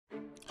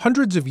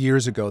Hundreds of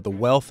years ago, the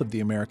wealth of the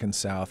American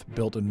South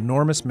built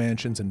enormous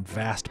mansions and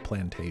vast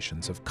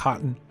plantations of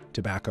cotton,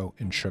 tobacco,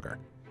 and sugar.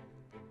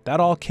 That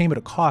all came at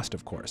a cost,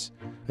 of course,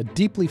 a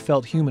deeply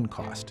felt human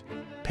cost,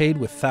 paid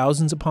with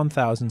thousands upon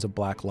thousands of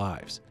black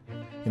lives.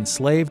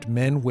 Enslaved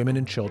men, women,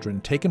 and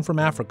children taken from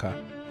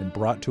Africa and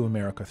brought to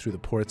America through the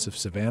ports of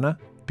Savannah,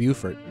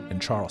 Beaufort,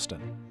 and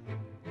Charleston.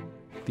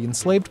 The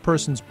enslaved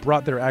persons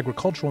brought their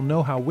agricultural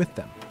know-how with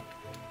them,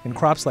 and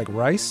crops like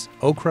rice,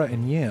 okra,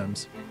 and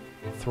yams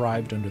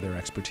thrived under their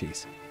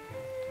expertise.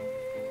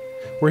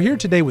 We're here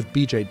today with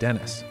B.J.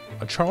 Dennis,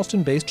 a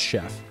Charleston-based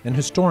chef and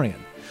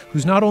historian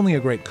who's not only a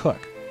great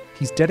cook,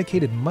 he's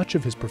dedicated much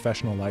of his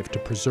professional life to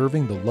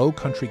preserving the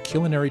low-country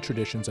culinary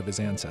traditions of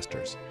his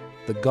ancestors,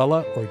 the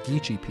Gullah or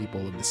Geechee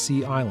people of the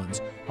Sea Islands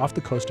off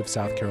the coast of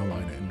South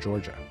Carolina and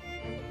Georgia.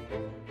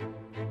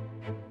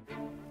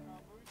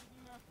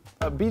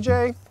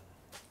 B.J.,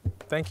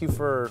 thank you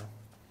for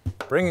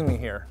bringing me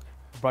here.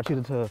 Brought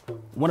you to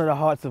one of the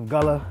hearts of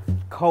Gullah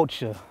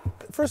culture.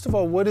 First of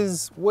all, what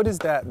does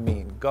that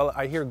mean? Gullah,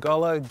 I hear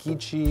Gullah,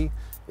 Geechee.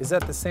 Is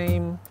that the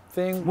same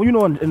thing? Well, you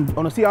know,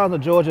 on the Sea Islands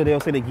of Georgia, they'll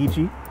say they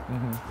Geechee.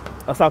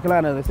 South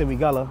Carolina, they say we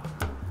Gullah.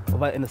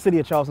 But in the city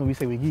of Charleston, we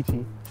say we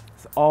Geechee.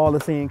 It's all the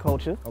same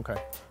culture. Okay.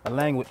 A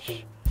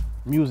language,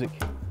 music,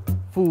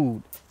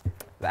 food,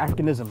 the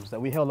Africanisms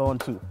that we held on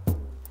to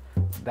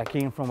that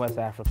came from West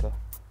Africa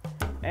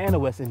and the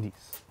West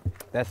Indies.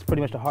 That's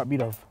pretty much the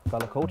heartbeat of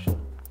Gullah culture.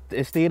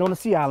 It stayed on the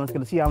Sea Islands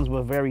because the Sea Islands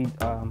were very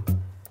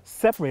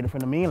separated from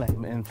the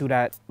mainland, and through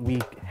that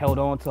we held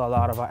on to a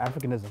lot of our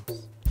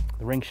Africanisms.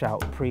 The ring shout,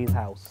 praise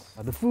house,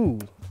 the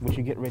food, which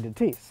you get ready to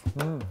taste.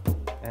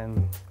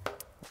 And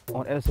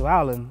on Edisto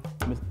Island,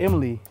 Miss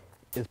Emily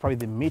is probably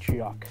the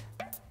matriarch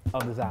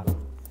of this island.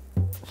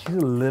 She's a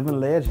living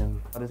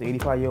legend. This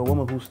 85-year-old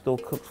woman who still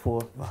cooks for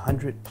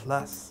 100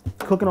 plus.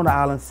 Cooking on the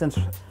island since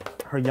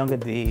her younger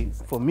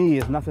days. For me,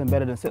 it's nothing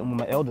better than sitting with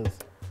my elders,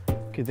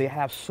 because they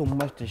have so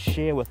much to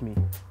share with me.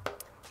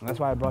 And that's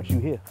why I brought you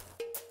here.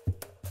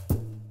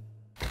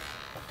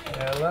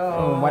 Hello.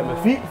 I'm gonna wipe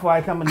my feet before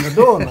I come in the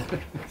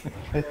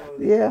door.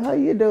 Yeah, how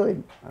you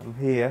doing? I'm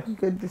here.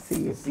 Good to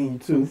see you. See you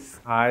too.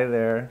 Hi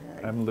there.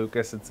 I'm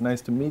Lucas. It's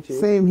nice to meet you.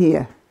 Same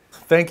here.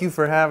 Thank you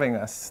for having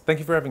us. Thank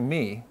you for having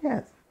me.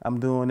 Yes. I'm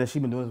doing this.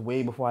 She's been doing this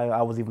way before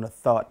I was even a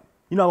thought.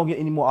 You're not gonna get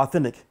any more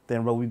authentic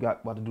than what we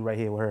got about to do right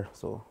here with her.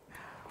 So.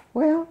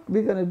 Well,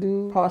 we're gonna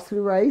do parsley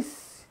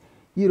rice.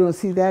 You don't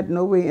see that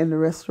nowhere in the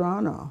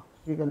restaurant. Or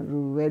we're gonna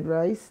do red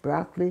rice,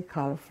 broccoli,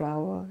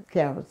 cauliflower,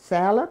 carrot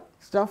salad,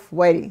 stuffed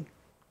whiting.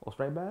 Oh,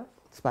 striped bass?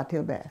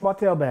 Spottail bass.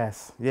 Spottail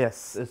bass.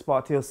 Yes, it's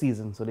spottail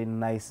season, so they're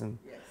nice and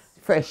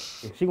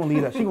Fresh. She gonna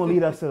lead us. She gonna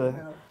lead us to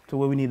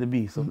where we need to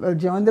be. So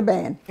Join the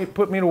band. Hey,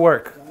 put me to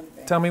work.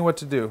 Tell me what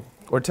to do.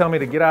 Or tell me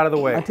to get out of the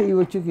way. I'll tell you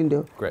what you can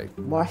do. Great.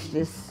 Wash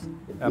this.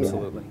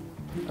 Absolutely.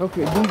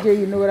 Okay, DJ,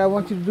 you know what I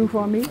want you to do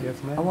for me?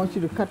 Yes, ma'am. I want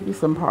you to cut me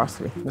some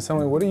parsley. Miss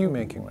Emily, what are you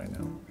making right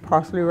now?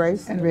 Parsley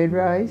rice and red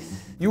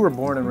rice. You were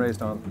born and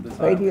raised on this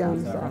Right island, here on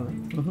is this that right?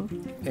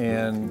 island.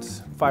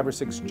 And 5 or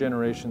 6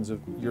 generations of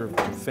your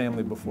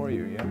family before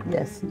you, yeah?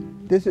 Yes.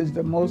 This is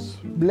the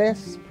most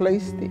blessed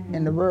place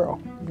in the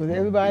world, because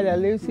everybody that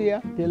lives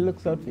here, they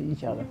looks out for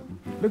each other.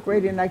 Look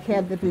right in that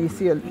cabinet, you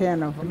see a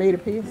can of tomato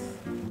paste.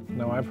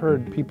 Now, I've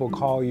heard people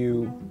call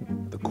you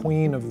the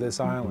queen of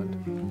this island.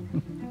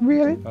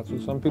 Really? That's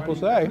what some people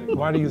say.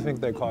 Why do you think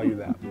they call you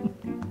that?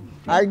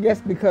 I guess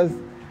because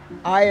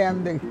I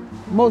am the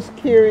most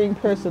caring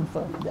person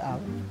for the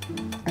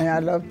island. And I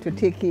love to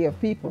take care of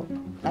people.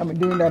 I've been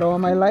doing that all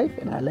my life,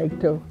 and I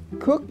like to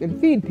cook and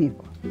feed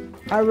people.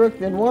 I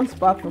worked in one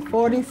spot for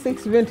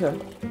 46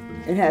 winters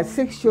and had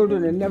 6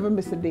 children and never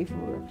missed a day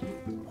from work.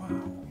 Wow.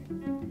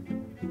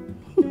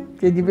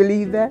 Can you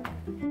believe that?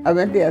 I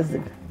went there as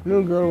a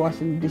little girl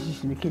washing the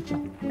dishes in the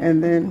kitchen.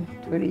 And then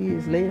 20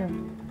 years later,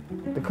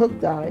 the cook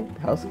died,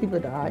 the housekeeper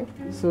died,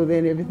 so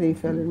then everything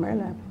fell in my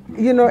lap.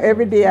 You know,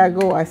 every day I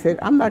go, I said,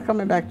 I'm not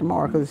coming back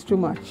tomorrow because it's too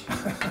much.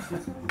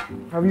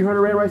 Have you heard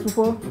of red rice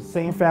before? The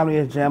same family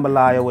as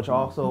jambalaya, which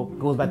also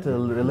goes back to the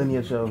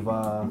lineage of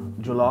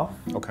jollof.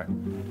 Okay.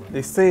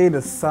 They say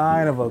the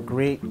sign of a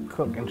great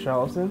cook in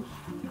Charleston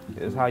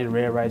is how your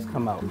red rice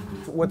come out.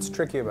 What's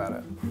tricky about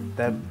it?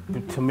 That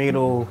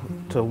tomato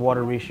to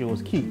water ratio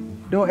is key.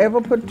 Don't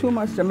ever put too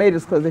much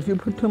tomatoes, because if you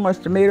put too much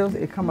tomatoes,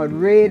 it come out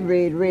red,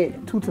 red,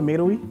 red. Too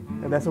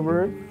tomatoey, if that's a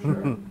word.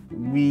 Sure.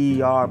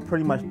 We are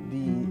pretty much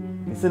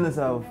the descendants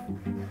of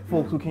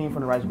folks who came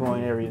from the rice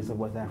growing areas of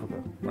West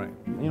Africa. Right.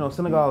 You know,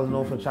 Senegal is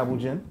known for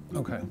chaboujen,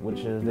 Okay.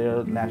 which is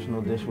their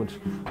national dish, which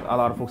a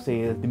lot of folks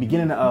say is the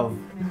beginning of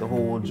the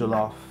whole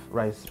jollof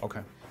rice.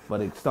 Okay.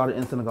 But it started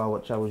in Senegal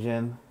with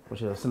chaboujen,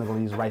 which is a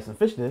Senegalese rice and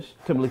fish dish.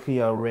 Typically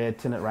a red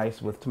tinted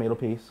rice with tomato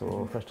paste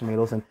or fresh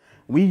tomatoes. And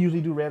we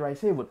usually do red rice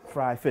here with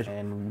fried fish.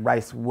 And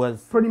rice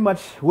was pretty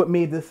much what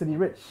made this city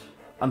rich.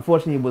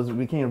 Unfortunately, we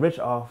became rich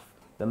off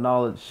the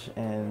knowledge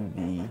and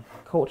the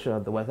culture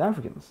of the West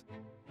Africans.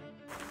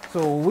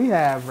 So we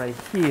have right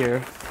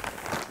here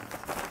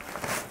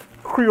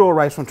Creole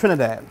rice from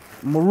Trinidad,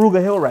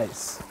 Moruga Hill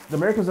rice. The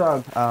Americans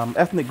are an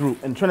ethnic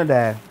group in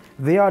Trinidad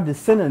They are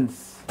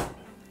descendants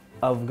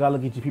of Gullah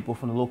and Geechee people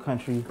from the Low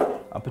Country,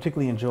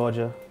 particularly in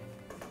Georgia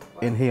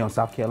and here in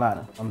South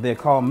Carolina. They're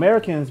called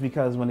Americans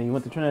because when they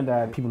went to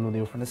Trinidad, people knew they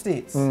were from the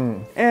States.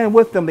 And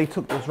with them, they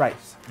took this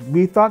rice.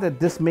 We thought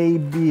that this may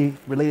be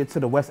related to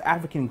the West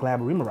African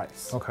glaberrima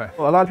rice. Okay.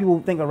 So a lot of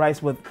people think of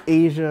rice with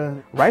Asia.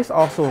 Rice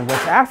also in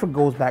West Africa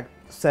goes back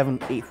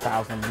 7,000 to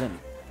 8,000 millennia.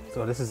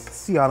 So this is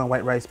sea island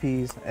white rice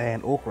peas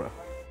and okra.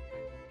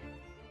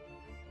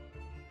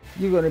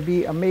 You're going to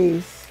be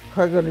amazed.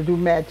 Her going to do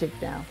magic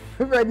now.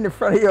 Right in the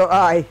front of your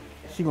eye.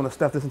 She's going to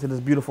stuff this into this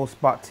beautiful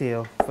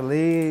Spottail.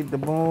 Fillet the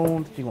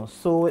bones. She's going to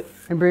sew it.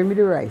 And bring me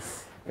the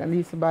rice. I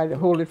need somebody to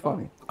hold it for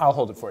me. I'll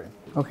hold it for you.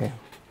 Okay.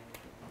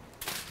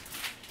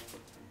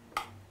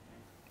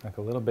 Like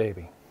a little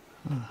baby.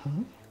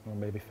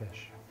 Little baby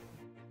fish.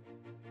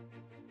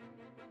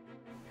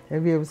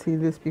 Have you ever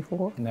seen this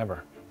before?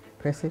 Never.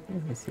 Press it.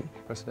 Let me see.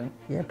 Press it in.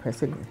 Yeah,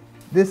 press it.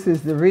 This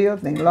is the real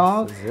thing.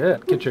 Long. This is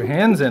it. Get your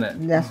hands in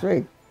it. That's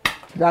right.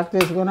 Doctor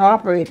is going to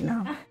operate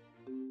now.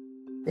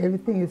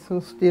 Everything is so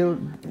still.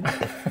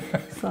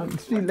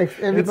 Like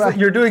everybody.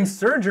 You're doing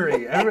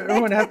surgery.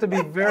 Everyone has to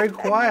be very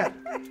quiet.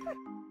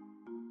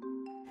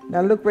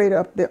 Now look right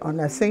up there on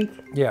that sink.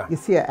 Yeah. You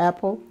see an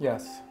apple?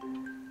 Yes.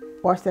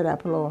 Wash that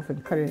apple off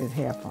and cut it in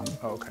half for me.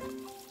 Oh, okay.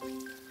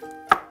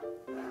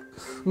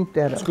 Scoop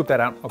that up. Scoop that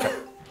out. Okay.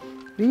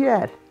 Do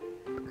that.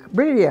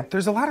 Bring it here.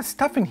 There's a lot of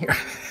stuff in here.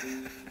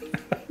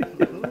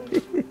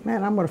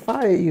 Man, I'm going to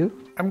fire you.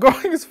 I'm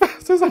going as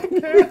fast as I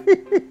can.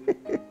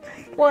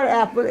 One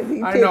apple.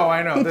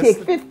 I know. He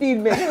takes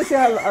 15 minutes.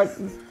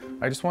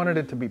 I just wanted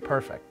it to be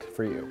perfect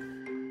for you.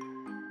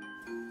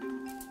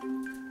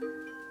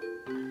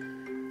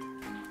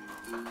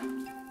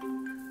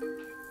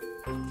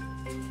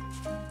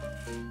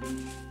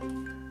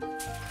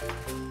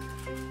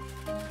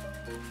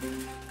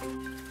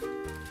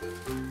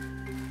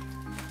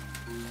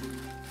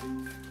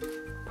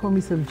 Pour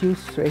me some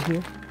juice right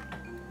here.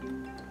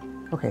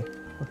 Okay,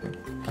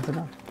 that's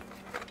enough.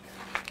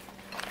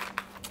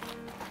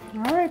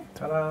 All right,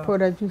 Ta-da. pour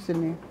that juice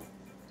in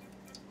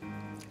there.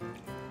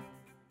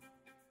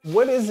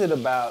 What is it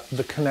about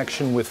the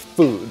connection with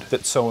food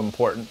that's so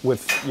important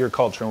with your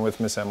culture and with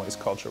Miss Emily's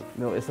culture?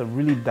 You know, it's a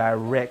really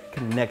direct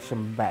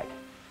connection back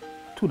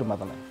to the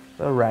motherland.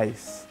 The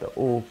rice, the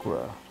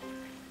okra,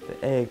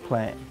 the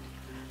eggplant,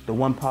 the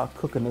one-pot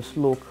cooking, the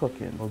slow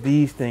cooking. Well,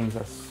 these things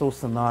are so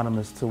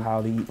synonymous to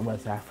how they eat in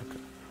West Africa.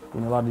 You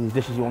know, a lot of these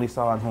dishes you only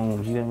saw in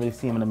homes. You didn't really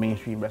see them in the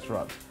mainstream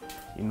restaurants.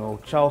 You know,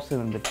 Charleston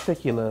in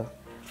particular,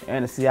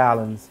 and the Sea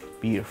Islands,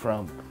 be it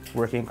from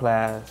working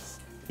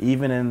class,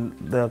 even in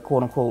the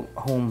quote-unquote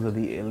homes of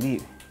the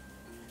elite,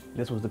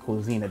 this was the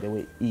cuisine that they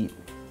would eat.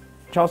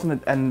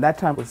 Charleston at that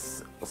time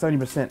was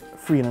 70%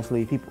 free and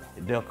enslaved people.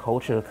 Their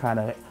culture kind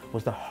of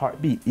was the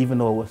heartbeat, even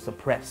though it was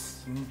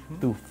suppressed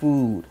through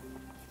food.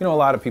 You know, a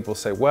lot of people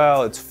say,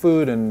 well, it's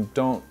food and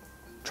don't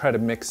try to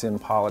mix in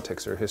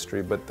politics or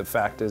history, but the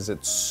fact is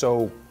it's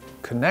so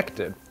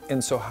connected.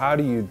 And so how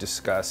do you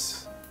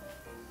discuss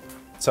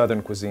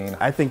Southern cuisine?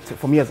 I think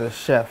for me as a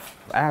chef,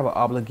 I have an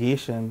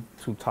obligation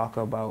to talk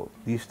about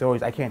these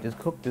stories. I can't just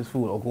cook this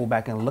food or go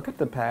back and look at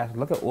the past,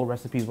 look at old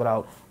recipes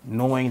without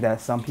knowing that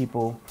some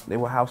people, they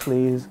were house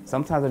slaves.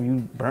 Sometimes if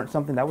you burnt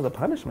something, that was a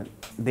punishment.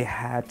 They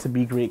had to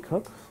be great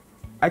cooks.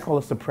 I call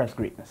it suppressed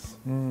greatness.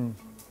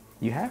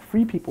 You have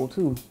free people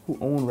too who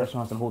own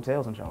restaurants and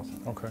hotels in Charleston.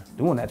 Okay.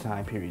 During that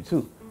time period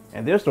too.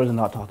 And their stories are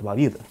not talked about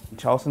either.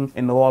 Charleston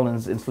and New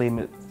Orleans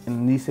enslavement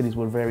in these cities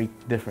were very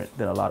different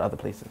than a lot of other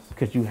places.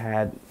 Because you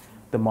had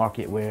the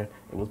market where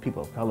it was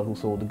people of color who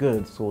sold the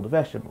goods, sold the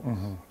vegetables.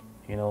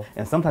 You know,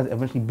 and sometimes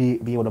eventually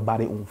be able to buy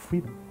their own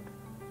freedom.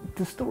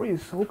 The story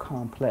is so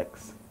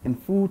complex and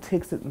food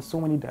takes it in so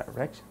many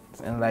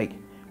directions. And like,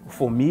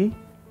 for me,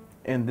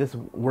 in this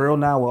world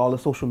now with all the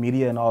social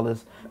media and all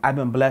this, I've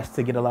been blessed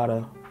to get a lot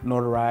of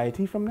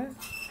notoriety from that.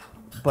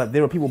 But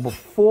there were people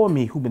before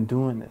me who've been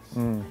doing this.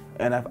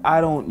 And if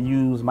I don't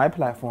use my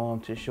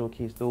platform to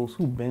showcase those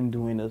who've been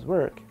doing this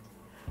work,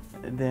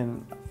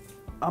 then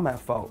I'm at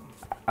fault.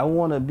 I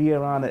want to be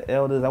around the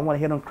elders. I want to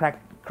hear them crack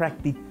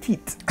the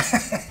teeth.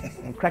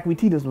 And crack me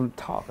teeth is when they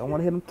talk. I want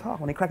to hear them talk.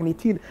 When they crack me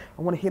teeth,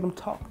 I want to hear them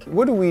talk.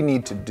 What do we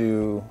need to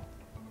do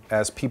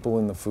as people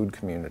in the food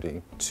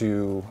community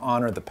to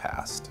honor the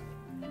past?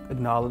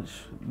 Acknowledge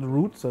the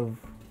roots of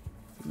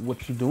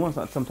what you're doing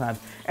sometimes.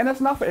 And that's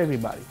not for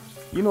everybody.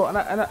 You know, and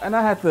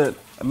I have to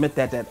admit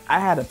that I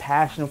had a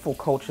passion for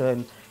culture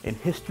and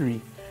history,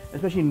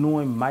 especially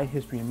knowing my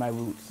history and my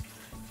roots.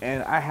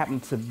 And I happen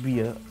to be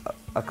a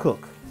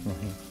cook.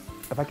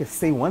 If I could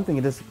say one thing,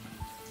 it is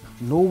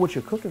know what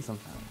you're cooking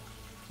sometimes.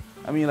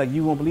 I mean, like,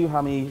 you won't believe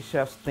how many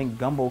chefs think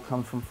gumbo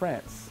comes from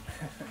France.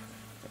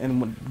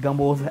 And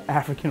gumbo is an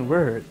African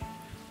word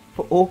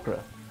for okra.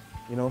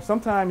 You know,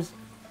 sometimes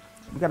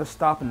we got to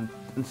stop and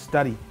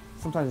study.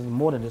 Sometimes it's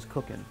more than just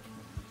cooking,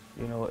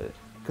 you know,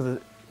 because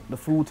the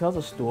food tells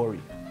a story.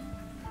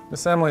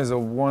 Miss Emily is a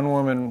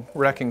one-woman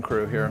wrecking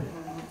crew here.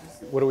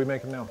 What are we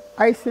making now?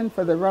 Icing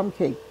for the rum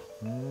cake.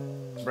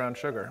 Brown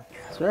sugar.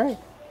 That's right.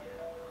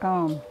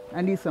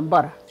 I need some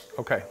butter.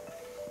 Okay.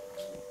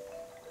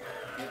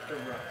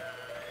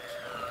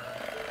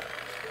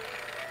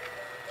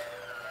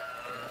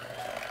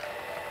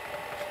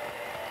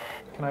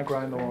 Can I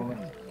grind the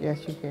walnut?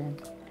 Yes, you can.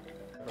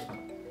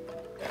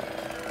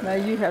 Now,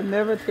 you have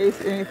never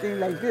tasted anything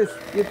like this.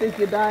 You think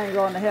you're dying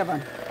going to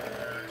heaven.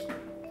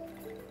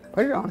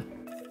 Put it on.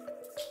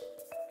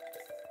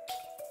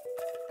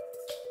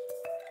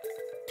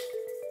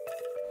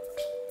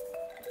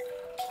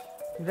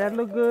 Does that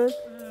look good?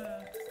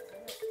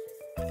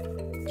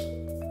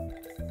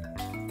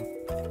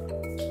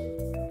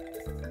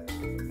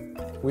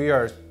 We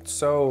are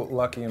so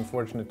lucky and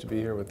fortunate to be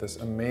here with this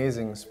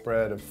amazing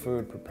spread of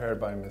food prepared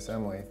by Miss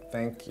Emily.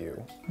 Thank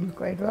you. You're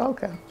quite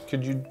welcome.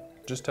 Could you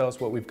just tell us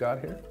what we've got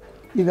here?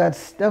 You got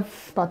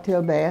stuffed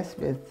Spottail bass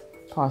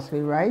with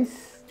parsley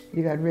rice.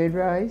 You got red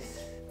rice,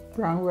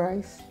 brown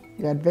rice.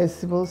 You got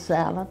vegetable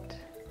salad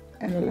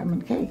and a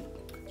lemon cake.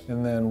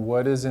 And then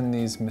what is in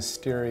these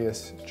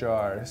mysterious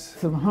jars?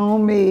 Some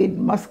homemade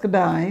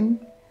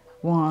muscadine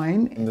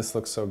wine. And this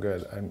looks so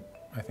good.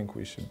 I think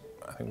we should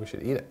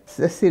eat it.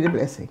 Let's see the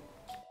blessing.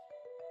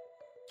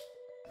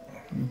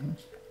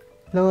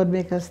 Lord,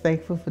 make us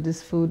thankful for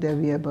this food that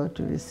we are about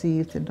to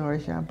receive to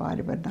nourish our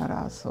body but not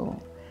our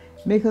soul.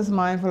 Make us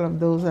mindful of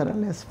those that are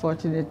less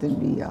fortunate than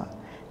we are.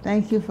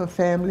 Thank you for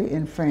family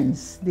and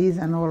friends. These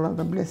and all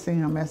other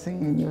blessings I'm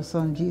asking in your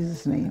Son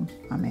Jesus' name.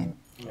 Amen.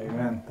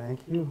 Amen. Thank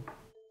you.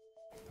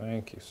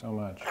 Thank you so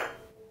much.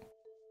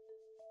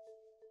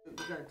 You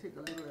gotta take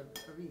a little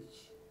of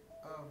each.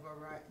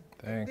 Variety.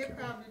 Thank you.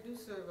 They probably do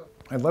serve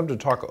a... I'd love to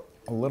talk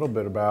a little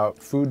bit about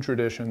food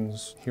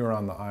traditions here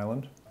on the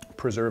island,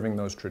 preserving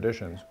those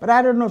traditions. But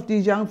I don't know if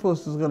these young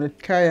folks is going to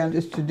carry on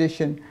this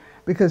tradition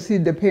because, see,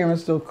 the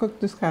parents don't cook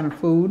this kind of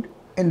food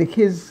and the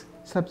kids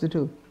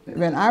substitute.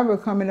 When I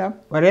was coming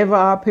up, whatever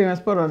our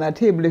parents put on that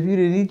table, if you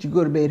didn't eat, you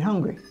go to bed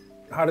hungry.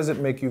 How does it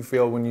make you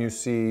feel when you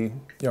see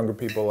younger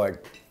people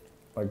like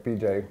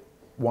BJ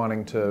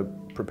wanting to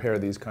prepare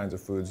these kinds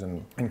of foods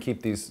and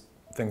keep these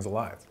things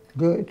alive?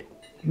 Good.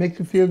 Makes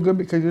you feel good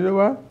because you know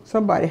what?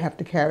 Somebody have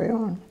to carry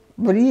on.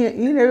 But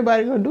ain't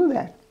everybody going to do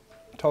that.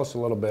 Tell us a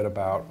little bit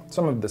about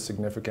some of the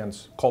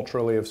significance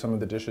culturally of some of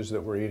the dishes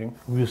that we're eating.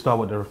 We'll start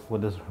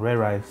with this red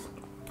rice.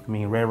 I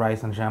mean, red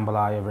rice and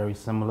jambalaya are very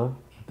similar.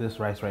 This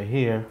rice right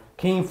here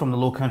came from the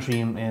Low Country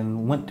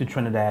and went to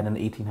Trinidad in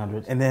the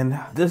 1800s. And then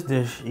this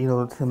dish, you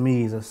know, to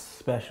me is a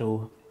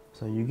special.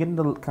 So you're getting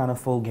the kind of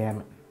full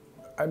gamut.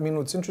 I mean,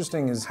 what's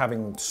interesting is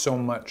having so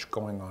much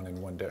going on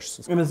in one dish.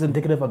 And it's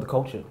indicative of the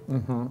culture.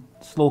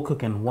 Slow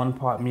cooking, one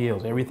pot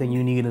meals. Everything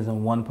you need is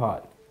in one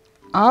pot.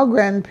 Our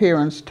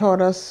grandparents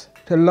taught us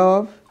to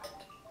love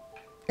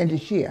and to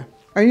share.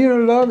 And you know,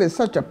 love is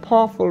such a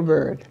powerful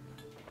word.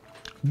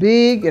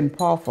 Big and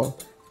powerful.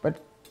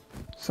 But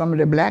some of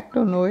the black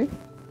don't know it.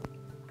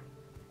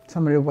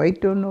 Some of the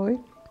white don't know it.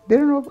 They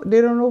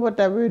don't know what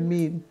that word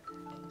means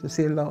to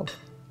say love.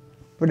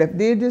 But if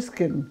they just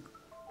can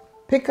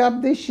pick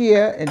up this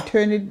year and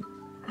turn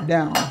it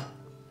down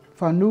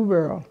for a new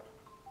world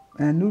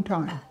and a new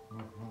time,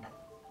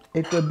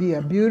 it will be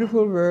a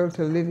beautiful world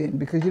to live in.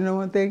 Because you know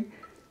one thing,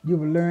 you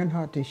will learn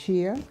how to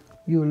share,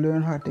 you will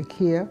learn how to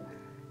care,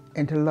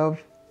 and to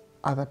love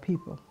other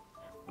people.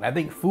 I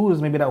think food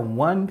is maybe that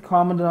one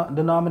common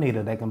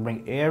denominator that can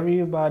bring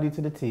everybody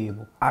to the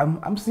table.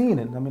 I'm seeing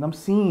it. I mean, I'm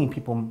seeing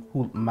people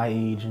who my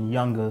age and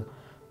younger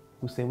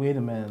who say, wait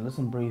a minute, let's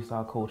embrace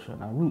our culture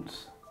and our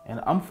roots. And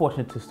I'm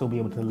fortunate to still be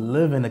able to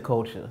live in the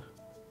culture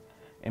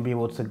and be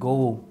able to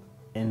go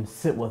and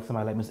sit with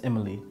somebody like Miss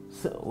Emily,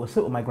 sit with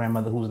my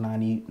grandmother who's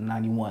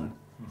 91,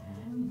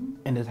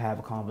 and just have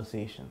a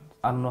conversation.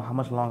 I don't know how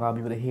much longer I'll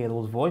be able to hear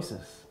those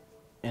voices.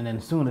 And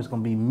then soon it's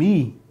gonna be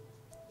me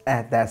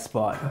at that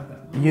spot.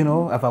 You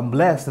know, if I'm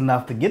blessed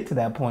enough to get to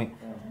that point.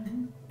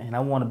 And I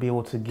wanna be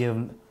able to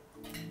give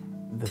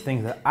the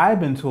things that I've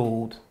been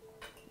told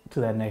to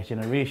that next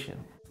generation.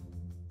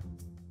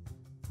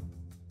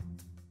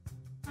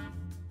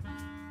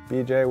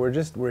 BJ,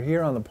 we're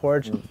here on the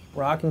porch,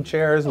 rocking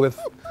chairs with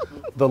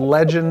the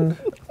legend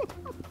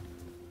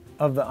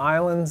of the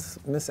islands,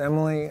 Miss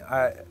Emily.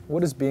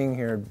 What does being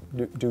here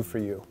do for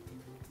you?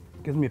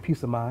 Gives me a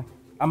peace of mind.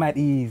 I'm at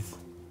ease.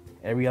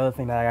 Every other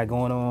thing that I got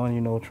going on,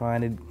 you know,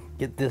 trying to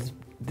get this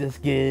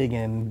gig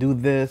and do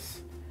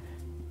this,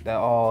 that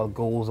all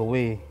goes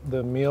away.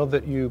 The meal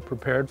that you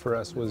prepared for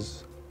us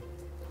was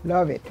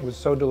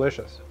so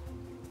delicious.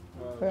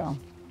 Well,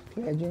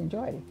 glad you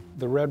enjoyed it.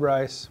 The red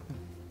rice,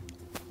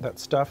 that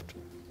stuffed,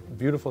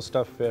 beautiful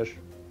stuffed fish,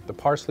 the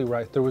parsley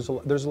rice. There's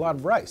a lot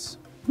of rice.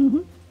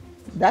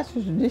 That's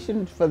the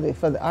tradition for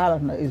the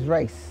islander is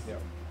rice. Yeah.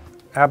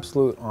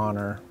 Absolute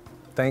honor.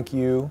 Thank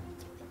you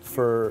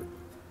for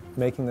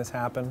making this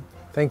happen.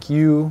 Thank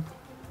you,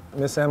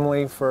 Miss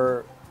Emily,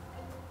 for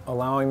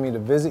allowing me to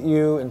visit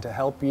you and to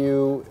help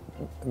you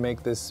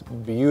make this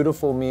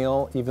beautiful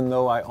meal, even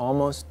though I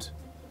almost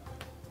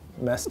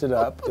messed it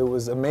up. It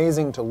was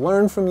amazing to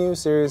learn from you,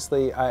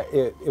 seriously.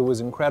 It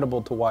was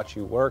incredible to watch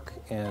you work,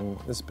 and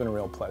this has been a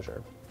real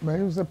pleasure. But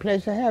it was a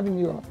pleasure having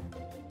you all.